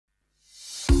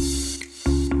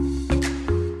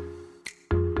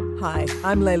Hi,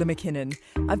 I'm Layla McKinnon.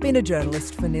 I've been a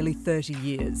journalist for nearly 30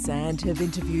 years and have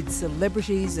interviewed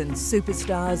celebrities and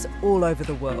superstars all over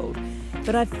the world.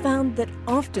 But I've found that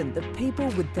often the people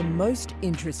with the most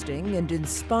interesting and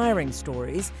inspiring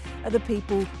stories are the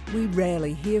people we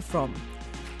rarely hear from.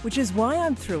 Which is why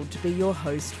I'm thrilled to be your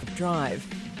host for Drive,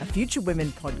 a Future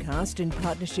Women podcast in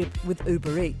partnership with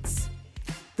Uber Eats.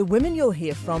 The women you'll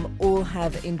hear from all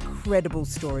have incredible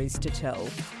stories to tell.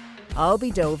 I'll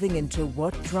be delving into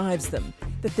what drives them,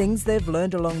 the things they've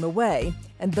learned along the way,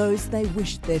 and those they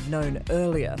wish they'd known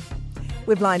earlier.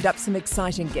 We've lined up some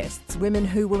exciting guests, women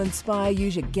who will inspire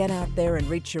you to get out there and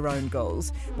reach your own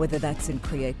goals, whether that's in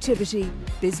creativity,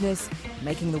 business,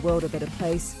 making the world a better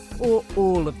place, or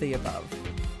all of the above.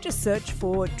 Just search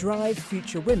for Drive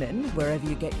Future Women wherever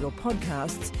you get your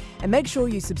podcasts, and make sure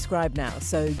you subscribe now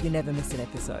so you never miss an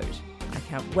episode. I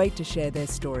can't wait to share their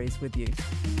stories with you.